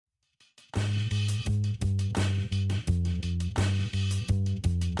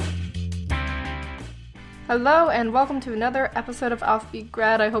Hello and welcome to another episode of Offbeat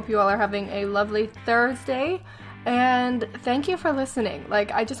Grad. I hope you all are having a lovely Thursday, and thank you for listening.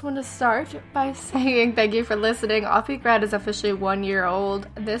 I just want to start by saying thank you for listening. Offbeat Grad is officially 1 year old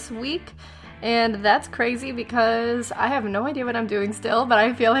this week, and that's crazy because I have no idea what I'm doing still, but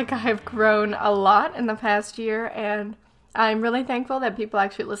I feel like I've grown a lot in the past year, and I'm really thankful that people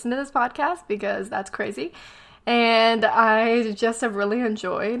actually listen to this podcast because that's crazy. And I just have really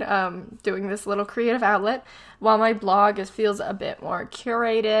enjoyed doing this little creative outlet. While my blog feels a bit more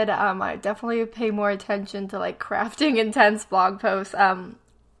curated, I definitely pay more attention to crafting intense blog posts, a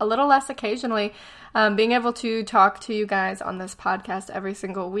little less occasionally. Being able to talk to you guys on this podcast every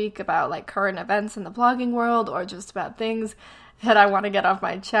single week about current events in the blogging world or just about things that I want to get off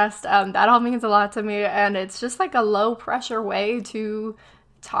my chest, that all means a lot to me, and it's just a low pressure way to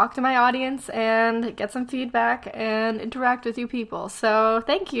talk to my audience and get some feedback and interact with you people. So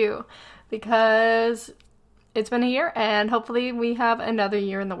thank you, because it's been a year and hopefully we have another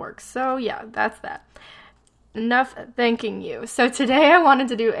year in the works. So yeah, that's that. Enough thanking you. So today I wanted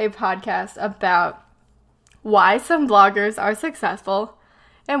to do a podcast about why some bloggers are successful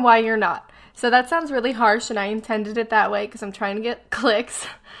and why you're not. So that sounds really harsh, and I intended it that way because I'm trying to get clicks.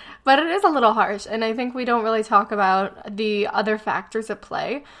 But it is a little harsh, and I think we don't really talk about the other factors at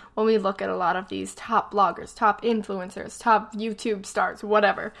play when we look at a lot of these top bloggers, top influencers, top YouTube stars,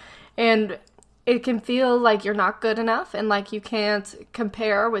 whatever. And it can feel like you're not good enough and like you can't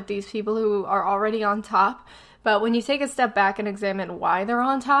compare with these people who are already on top. But when you take a step back and examine why they're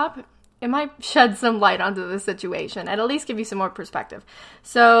on top, it might shed some light onto the situation and at least give you some more perspective.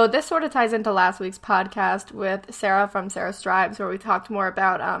 So this sort of ties into last week's podcast with Sarah from Sarah Strives, where we talked more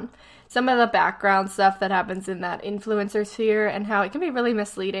about some of the background stuff that happens in that influencer sphere and how it can be really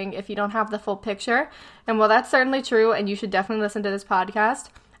misleading if you don't have the full picture. And while that's certainly true, and you should definitely listen to this podcast,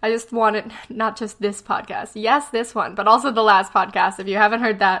 I just wanted, not just this podcast, yes, this one, but also the last podcast. If you haven't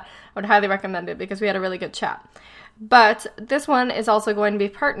heard that, I would highly recommend it because we had a really good chat. But this one is also going to be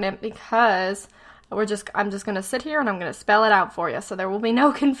pertinent because I'm just going to sit here and I'm going to spell it out for you so there will be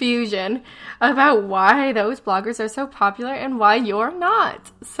no confusion about why those bloggers are so popular and why you're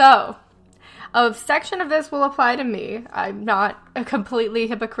not. So, a section of this will apply to me. I'm not completely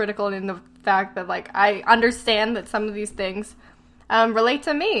hypocritical in the fact that I understand that some of these things relate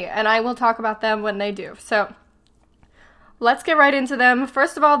to me, and I will talk about them when they do. So, let's get right into them.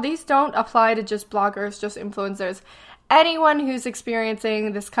 First of all, these don't apply to just bloggers, just influencers. Anyone who's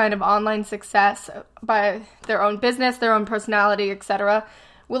experiencing this kind of online success by their own business, their own personality, etc.,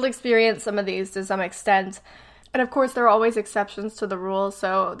 will experience some of these to some extent. And of course, there are always exceptions to the rule.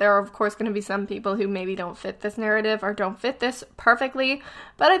 So there are, of course, going to be some people who maybe don't fit this narrative or don't fit this perfectly.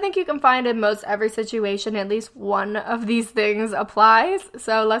 But I think you can find in most every situation at least one of these things applies.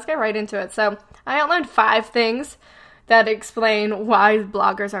 So let's get right into it. So I outlined 5 things that explain why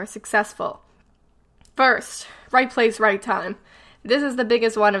bloggers are successful. First, right place, right time. This is the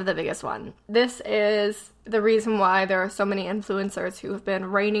biggest one of the biggest one. This is the reason why there are so many influencers who have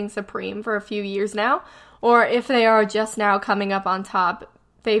been reigning supreme for a few years now, or if they are just now coming up on top,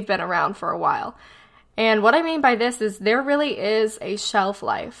 they've been around for a while. And what I mean by this is there really is a shelf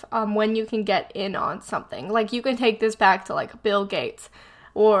life when you can get in on something. You can take this back to Bill Gates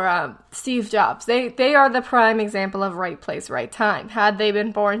or Steve Jobs. They are the prime example of right place, right time. Had they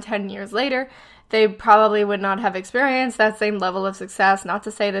been born 10 years later, they probably would not have experienced that same level of success. Not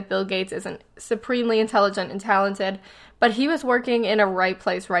to say that Bill Gates isn't supremely intelligent and talented, but he was working in a right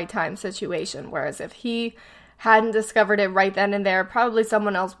place, right time situation. Whereas if he hadn't discovered it right then and there, probably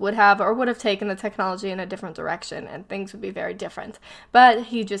someone else would have, or would have taken the technology in a different direction, and things would be very different. But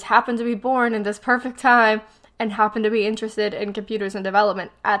he just happened to be born in this perfect time and happened to be interested in computers and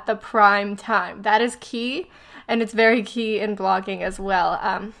development at the prime time. That is key, and it's very key in blogging as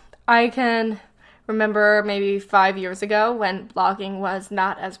well. I can remember maybe 5 years ago when blogging was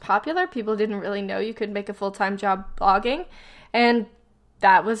not as popular. People didn't really know you could make a full-time job blogging, and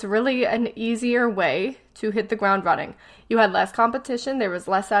that was really an easier way to hit the ground running. You had less competition, there was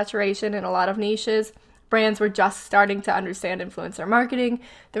less saturation in a lot of niches. Brands were just starting to understand influencer marketing.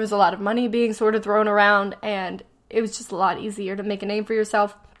 There was a lot of money being sort of thrown around, and it was just a lot easier to make a name for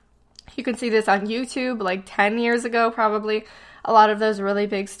yourself. You can see this on YouTube 10 years ago probably. A lot of those really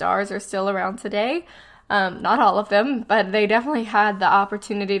big stars are still around today. Not all of them, but they definitely had the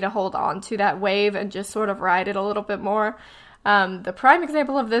opportunity to hold on to that wave and just sort of ride it a little bit more. The prime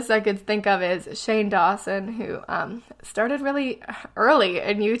example of this I could think of is Shane Dawson, who started really early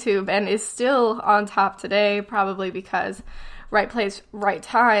in YouTube and is still on top today, probably because right place, right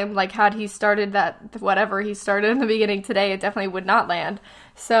time. Had he started whatever he started in the beginning today, it definitely would not land.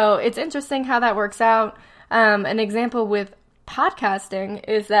 So it's interesting how that works out. An example with podcasting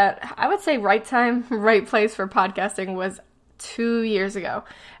is that I would say right time, right place for podcasting was 2 years ago.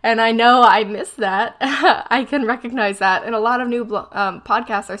 And I know I missed that. I can recognize that. And a lot of new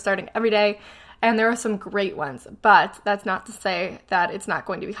podcasts are starting every day. And there are some great ones. But that's not to say that it's not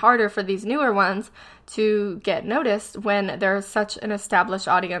going to be harder for these newer ones to get noticed when there's such an established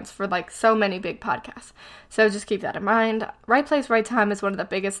audience for like so many big podcasts. So just keep that in mind. Right place, right time is one of the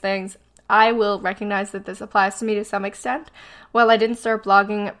biggest things. I will recognize that this applies to me to some extent. While I didn't start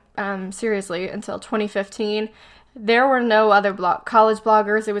blogging seriously until 2015, there were no other college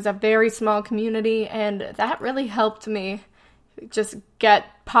bloggers. It was a very small community, and that really helped me just get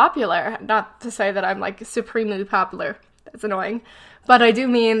popular. Not to say that I'm like supremely popular. That's annoying. But I do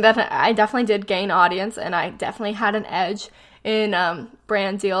mean that I definitely did gain audience, and I definitely had an edge in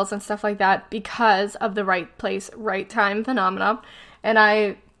brand deals and stuff like that because of the right place, right time phenomenon. And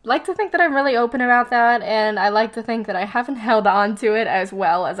I like to think that I'm really open about that, and I like to think that I haven't held on to it as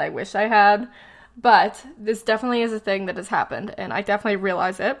well as I wish I had, but this definitely is a thing that has happened, and I definitely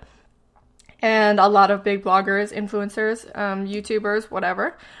realize it. And a lot of big bloggers, influencers, YouTubers,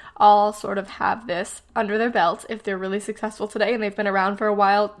 whatever, all sort of have this under their belt if they're really successful today and they've been around for a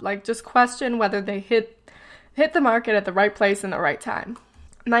while. Like, just question whether they hit the market at the right place in the right time.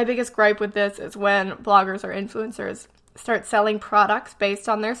 My biggest gripe with this is when bloggers or influencers start selling products based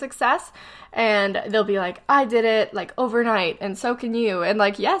on their success, and they'll be like, I did it like overnight and so can you. And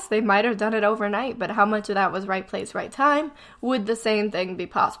like, yes, they might have done it overnight, but how much of that was right place, right time? Would the same thing be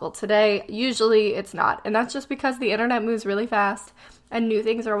possible today? Usually it's not. And that's just because the internet moves really fast and new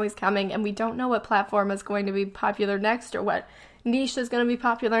things are always coming, and we don't know what platform is going to be popular next or what niche is going to be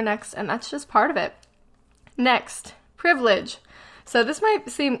popular next, and that's just part of it. Next, privilege. So this might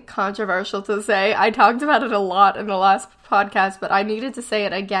seem controversial to say. I talked about it a lot in the last podcast, but I needed to say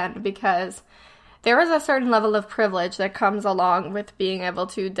it again because there is a certain level of privilege that comes along with being able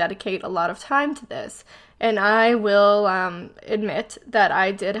to dedicate a lot of time to this. And I will admit that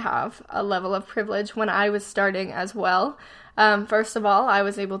I did have a level of privilege when I was starting as well. First of all, I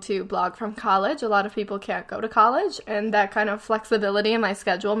was able to blog from college. A lot of people can't go to college, and that kind of flexibility in my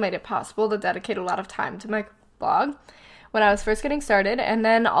schedule made it possible to dedicate a lot of time to my blog when I was first getting started. And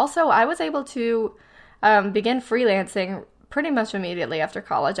then also I was able to begin freelancing pretty much immediately after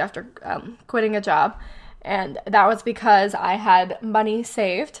college, after quitting a job. And that was because I had money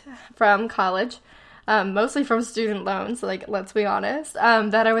saved from college, mostly from student loans, like, let's be honest,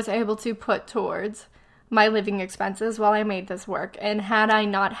 that I was able to put towards my living expenses while I made this work. And had I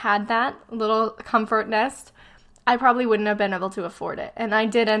not had that little comfort nest, I probably wouldn't have been able to afford it. And I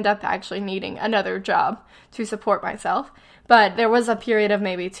did end up actually needing another job to support myself. But there was a period of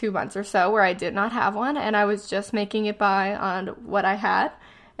maybe 2 months or so where I did not have one, and I was just making it by on what I had.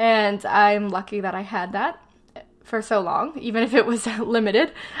 And I'm lucky that I had that for so long. Even if it was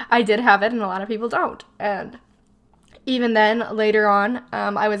limited, I did have it, and a lot of people don't. And even then, later on,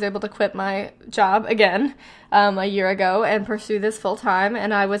 I was able to quit my job again a year ago and pursue this full time.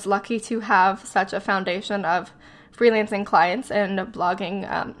 And I was lucky to have such a foundation of freelancing clients and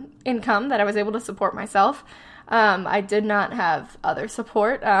blogging income that I was able to support myself. I did not have other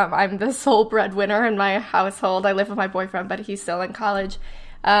support. I'm the sole breadwinner in my household. I live with my boyfriend, but he's still in college.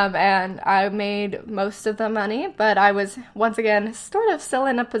 And I made most of the money, but I was, once again, sort of still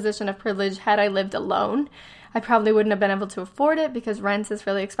in a position of privilege. Had I lived alone, I probably wouldn't have been able to afford it because rent is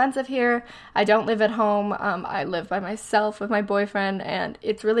really expensive here. I don't live at home. I live by myself with my boyfriend, and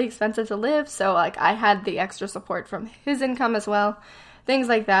it's really expensive to live. So, like, I had the extra support from his income as well. Things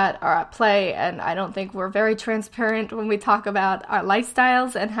like that are at play, and I don't think we're very transparent when we talk about our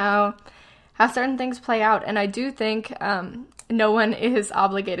lifestyles and how certain things play out. And I do think no one is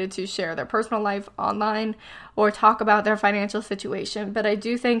obligated to share their personal life online or talk about their financial situation. But I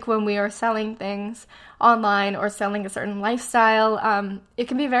do think when we are selling things online or selling a certain lifestyle, it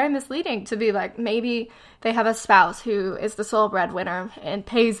can be very misleading to be like, maybe they have a spouse who is the sole breadwinner and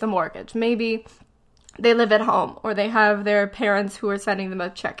pays the mortgage. Maybe they live at home, or they have their parents who are sending them a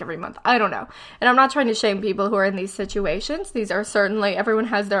check every month. I don't know. And I'm not trying to shame people who are in these situations. These are certainly, everyone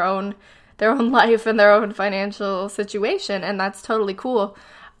has their own life and their own financial situation, and that's totally cool.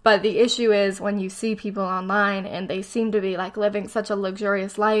 But the issue is when you see people online and they seem to be like living such a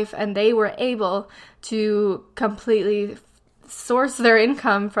luxurious life, and they were able to completely source their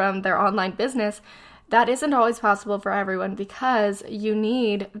income from their online business, that isn't always possible for everyone because you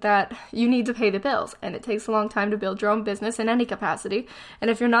need to pay the bills, and it takes a long time to build your own business in any capacity. And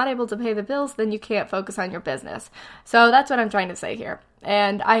if you're not able to pay the bills, then you can't focus on your business. So that's what I'm trying to say here.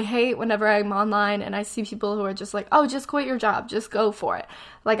 And I hate whenever I'm online and I see people who are just like, oh, just quit your job, just go for it.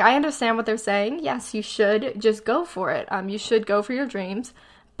 Like, I understand what they're saying. Yes, you should just go for it. You should go for your dreams,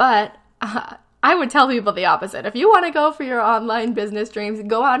 but I would tell people the opposite. If you want to go for your online business dreams,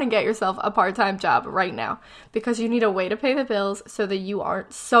 go out and get yourself a part-time job right now, because you need a way to pay the bills so that you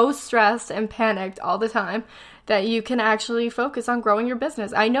aren't so stressed and panicked all the time that you can actually focus on growing your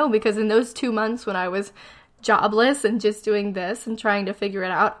business. I know, because in those 2 months when I was jobless and just doing this and trying to figure it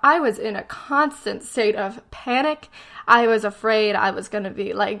out, I was in a constant state of panic. I was afraid I was going to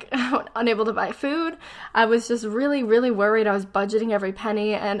be like unable to buy food. I was just really, really worried. I was budgeting every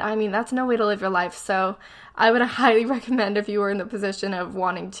penny, and I mean, that's no way to live your life. So I would highly recommend, if you were in the position of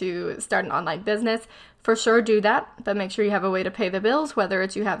wanting to start an online business, for sure do that, but make sure you have a way to pay the bills, whether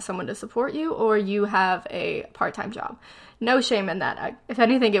it's you have someone to support you or you have a part-time job. No shame in that. If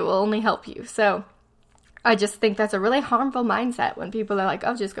anything, it will only help you. So I just think that's a really harmful mindset when people are like,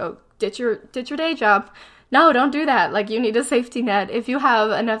 oh, just go ditch your day job. No, don't do that. Like, you need a safety net. If you have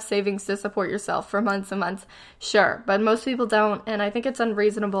enough savings to support yourself for months and months, sure. But most people don't, and I think it's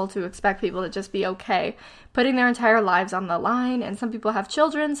unreasonable to expect people to just be okay putting their entire lives on the line. And some people have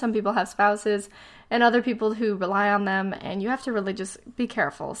children, some people have spouses, and other people who rely on them, and you have to really just be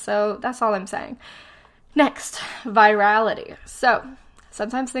careful. So that's all I'm saying. Next, virality. So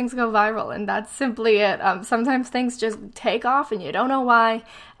sometimes things go viral, and that's simply it. Sometimes things just take off and you don't know why,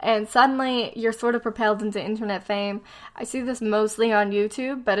 and suddenly you're sort of propelled into internet fame. I see this mostly on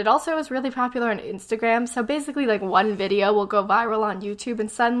YouTube, but it also is really popular on Instagram. So basically, like, one video will go viral on YouTube,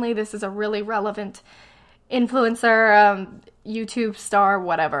 and suddenly this is a really relevant influencer, YouTube star,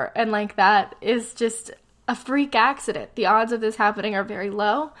 whatever. And like, that is just a freak accident. The odds of this happening are very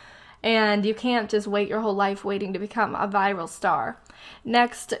low, and you can't just wait your whole life waiting to become a viral star.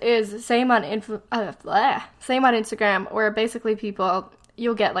 Next is same on Instagram, where basically people,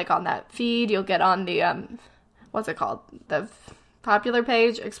 you'll get like on that feed, you'll get on the what's it called, the popular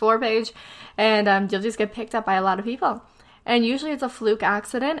page, explore page, and you'll just get picked up by a lot of people. And usually it's a fluke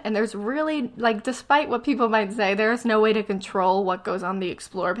accident, and there's really, like, despite what people might say, there's no way to control what goes on the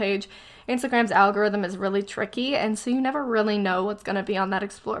explore page. Instagram's algorithm is really tricky, and so you never really know what's going to be on that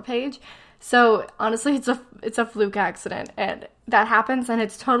explore page. So honestly, it's a fluke accident, and that happens, and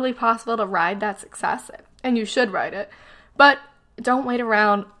it's totally possible to ride that success, and you should ride it. But don't wait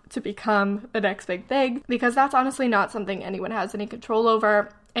around to become the next big thing, because that's honestly not something anyone has any control over,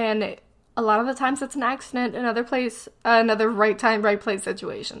 and a lot of the times it's an accident, another right time, right place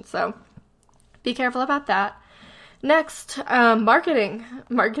situation. So be careful about that. Next, marketing.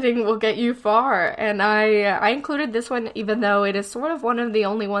 Marketing will get you far, and I included this one even though it is sort of one of the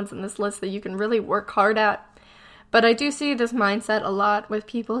only ones in this list that you can really work hard at. But I do see this mindset a lot with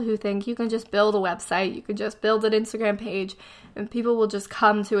people who think you can just build a website, you can just build an Instagram page, and people will just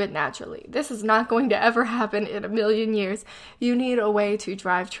come to it naturally. This is not going to ever happen in a million years. You need a way to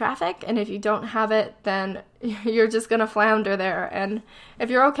drive traffic, and if you don't have it, then you're just going to flounder there. And if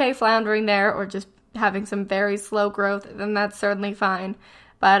you're okay floundering there or just having some very slow growth, then that's certainly fine.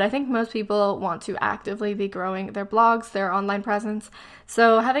 But I think most people want to actively be growing their blogs, their online presence.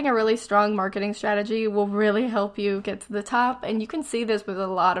 So having a really strong marketing strategy will really help you get to the top. And you can see this with a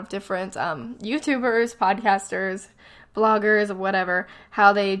lot of different YouTubers, podcasters, bloggers, whatever,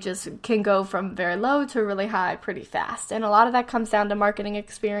 how they just can go from very low to really high pretty fast. And a lot of that comes down to marketing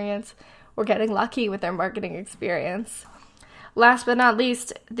experience or getting lucky with their marketing experience. Last but not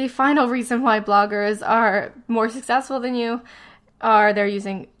least, the final reason why bloggers are more successful than you are they're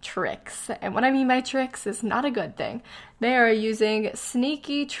using tricks. And what I mean by tricks is not a good thing. They are using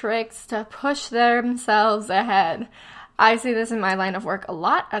sneaky tricks to push themselves ahead. I see this in my line of work a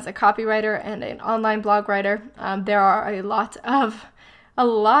lot as a copywriter and an online blog writer. There are a lot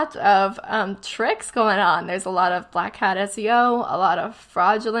of tricks going on. There's a lot of black hat SEO, a lot of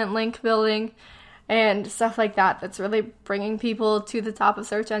fraudulent link building, and stuff like that that's really bringing people to the top of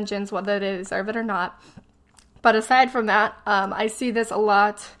search engines, whether they deserve it or not. But aside from that, I see this a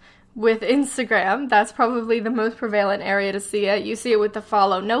lot with Instagram. That's probably the most prevalent area to see it. You see it with the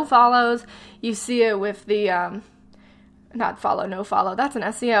follow, no follows. You see it with the, not follow, no follow. That's an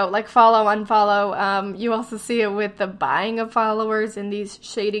SEO, like follow, unfollow. You also see it with the buying of followers in these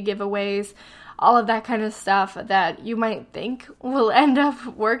shady giveaways. all of that kind of stuff that you might think will end up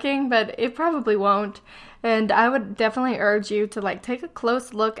working, but it probably won't. And I would definitely urge you to like take a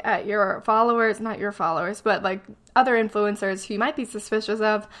close look at your followers, not your followers, but like other influencers who you might be suspicious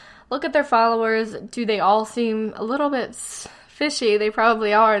of. Look at their followers. Do they all seem a little bit fishy? They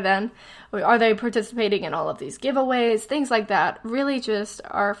probably are then. Are they participating in all of these giveaways? Things like that really just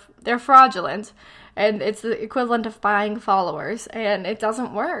they're fraudulent. And it's the equivalent of buying followers, and it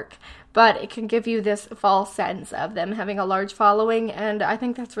doesn't work. But it can give you this false sense of them having a large following, and I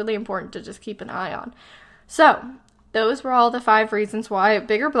think that's really important to just keep an eye on. So, those were all the 5 reasons why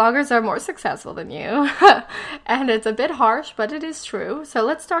bigger bloggers are more successful than you. And it's a bit harsh, but it is true. So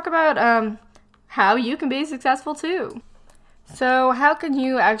let's talk about how you can be successful too. So how can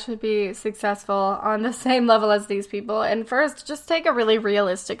you actually be successful on the same level as these people? And first, just take a really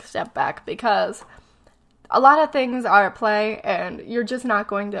realistic step back, because a lot of things are at play, and you're just not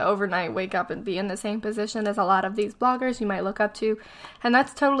going to overnight wake up and be in the same position as a lot of these bloggers you might look up to. And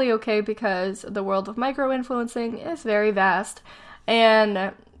that's totally okay, because the world of micro-influencing is very vast,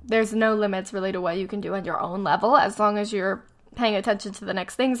 and there's no limits really to what you can do on your own level, as long as you're paying attention to the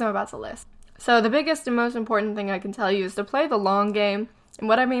next things I'm about to list. So the biggest and most important thing I can tell you is to play the long game. And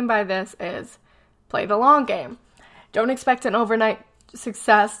what I mean by this is play the long game. Don't expect an overnight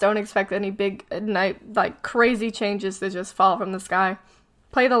success. Don't expect any big night, like crazy changes to just fall from the sky.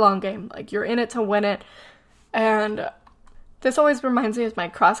 Play the long game. Like, you're in it to win it. And this always reminds me of my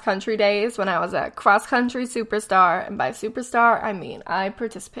cross-country days when I was a cross-country superstar. And by superstar, I mean I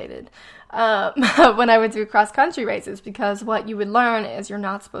participated when I would do cross-country races, because what you would learn is you're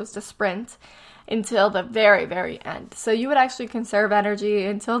not supposed to sprint until the very, very end. So you would actually conserve energy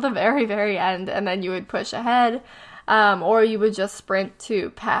until the very, very end, and then you would push ahead, or you would just sprint to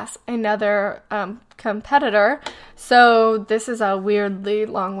pass another competitor. So this is a weirdly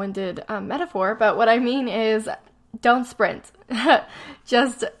long-winded metaphor, but what I mean is don't sprint.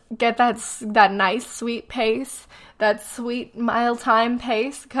 Just get that nice, sweet pace, that sweet mile time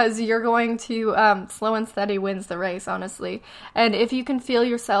pace, because you're going to, slow and steady wins the race, honestly. And if you can feel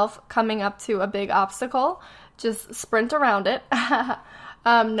yourself coming up to a big obstacle, just sprint around it.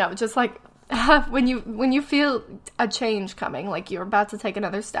 No, just like when you feel a change coming, like you're about to take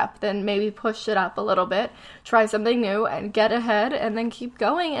another step, then maybe push it up a little bit, try something new, and get ahead, and then keep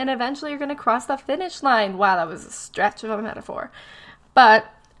going, and eventually you're going to cross the finish line. Wow, that was a stretch of a metaphor.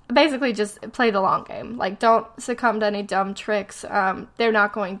 But basically just play the long game. Like, don't succumb to any dumb tricks. They're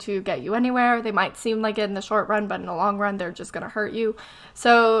not going to get you anywhere. They might seem like it in the short run, but in the long run, they're just going to hurt you.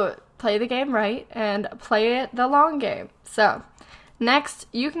 So play the game right, and play it the long game. So next,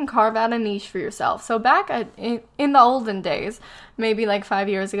 you can carve out a niche for yourself. So back in the olden days, maybe like 5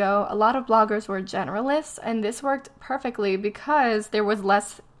 years ago, a lot of bloggers were generalists, and this worked perfectly because there was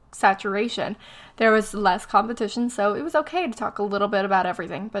less saturation. There was less competition, so it was okay to talk a little bit about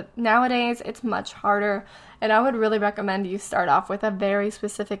everything. But nowadays, it's much harder, and I would really recommend you start off with a very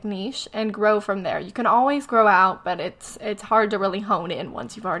specific niche and grow from there. You can always grow out, but it's hard to really hone in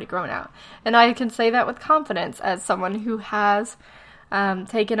once you've already grown out. And I can say that with confidence as someone who has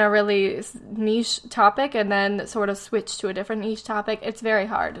taken a really niche topic and then sort of switched to a different niche topic. It's very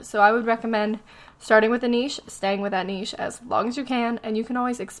hard. So I would recommend starting with a niche, staying with that niche as long as you can, and you can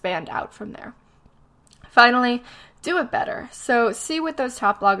always expand out from there. Finally, do it better. So see what those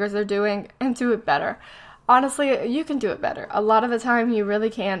top bloggers are doing and do it better. Honestly, you can do it better. A lot of the time you really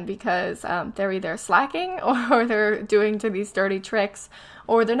can, because they're either slacking or they're doing to these dirty tricks,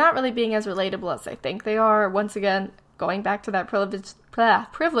 or they're not really being as relatable as they think they are. Once again, going back to that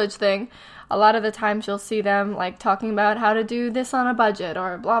privilege thing, a lot of the times you'll see them like talking about how to do this on a budget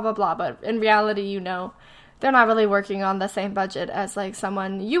or blah, blah, blah. But in reality, you know, they're not really working on the same budget as like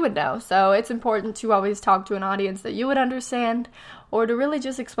someone you would know. So it's important to always talk to an audience that you would understand, or to really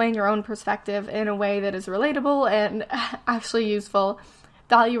just explain your own perspective in a way that is relatable and actually useful.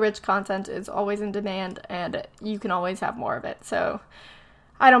 Value-rich content is always in demand, and you can always have more of it. So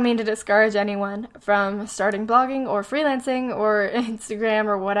I don't mean to discourage anyone from starting blogging or freelancing or Instagram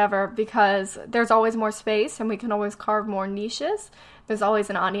or whatever, because there's always more space and we can always carve more niches. There's always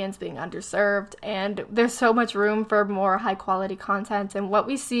an audience being underserved, and there's so much room for more high quality content. And what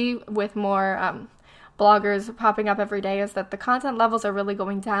we see with more bloggers popping up every day is that the content levels are really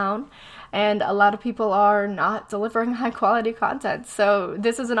going down, and a lot of people are not delivering high quality content. So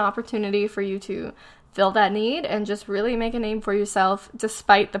this is an opportunity for you to fill that need and just really make a name for yourself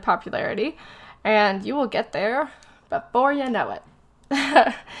despite the popularity, and you will get there before you know it.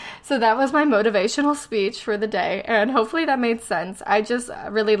 So that was my motivational speech for the day, and hopefully that made sense. I just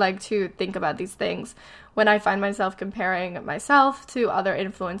really like to think about these things when I find myself comparing myself to other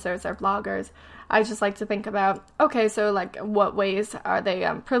influencers or bloggers, I just like to think about, okay, so like what ways are they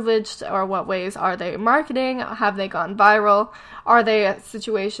privileged, or what ways are they marketing? Have they gone viral? Are they a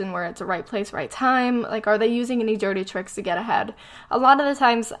situation where it's a right place, right time? Like, are they using any dirty tricks to get ahead? A lot of the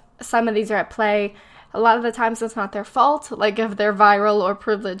times, some of these are at play. A lot of the times it's not their fault. Like, if they're viral or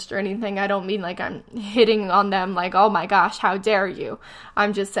privileged or anything, I don't mean like I'm hitting on them like, oh my gosh, how dare you.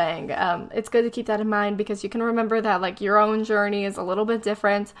 I'm just saying it's good to keep that in mind, because you can remember that like your own journey is a little bit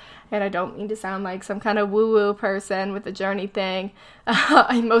different. And I don't mean to sound like some kind of woo-woo person with the journey thing.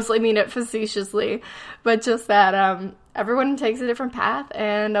 I mostly mean it facetiously, but just that everyone takes a different path,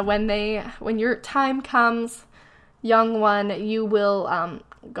 and when your time comes, young one, you will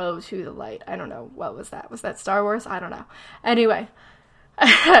go to the light. I don't know. What was that? Was that Star Wars? I don't know. Anyway,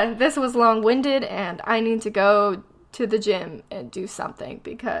 this was long-winded, and I need to go to the gym and do something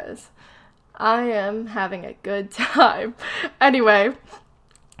because I am having a good time. Anyway,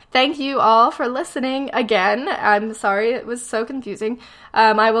 thank you all for listening again. I'm sorry it was so confusing.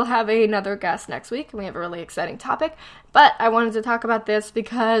 I will have another guest next week, and we have a really exciting topic. But I wanted to talk about this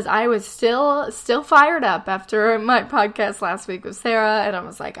because I was still fired up after my podcast last week with Sarah, and I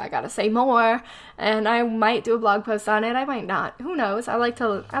was like, I gotta say more, and I might do a blog post on it. I might not. Who knows? I like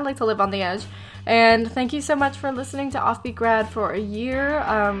to live on the edge. And thank you so much for listening to Offbeat Grad for a year.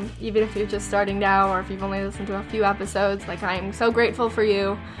 Even if you're just starting now, or if you've only listened to a few episodes, like, I am so grateful for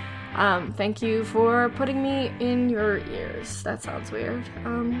you. Thank you for putting me in your ears. That sounds weird.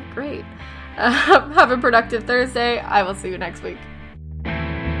 Great. Have a productive Thursday. I will see you next week.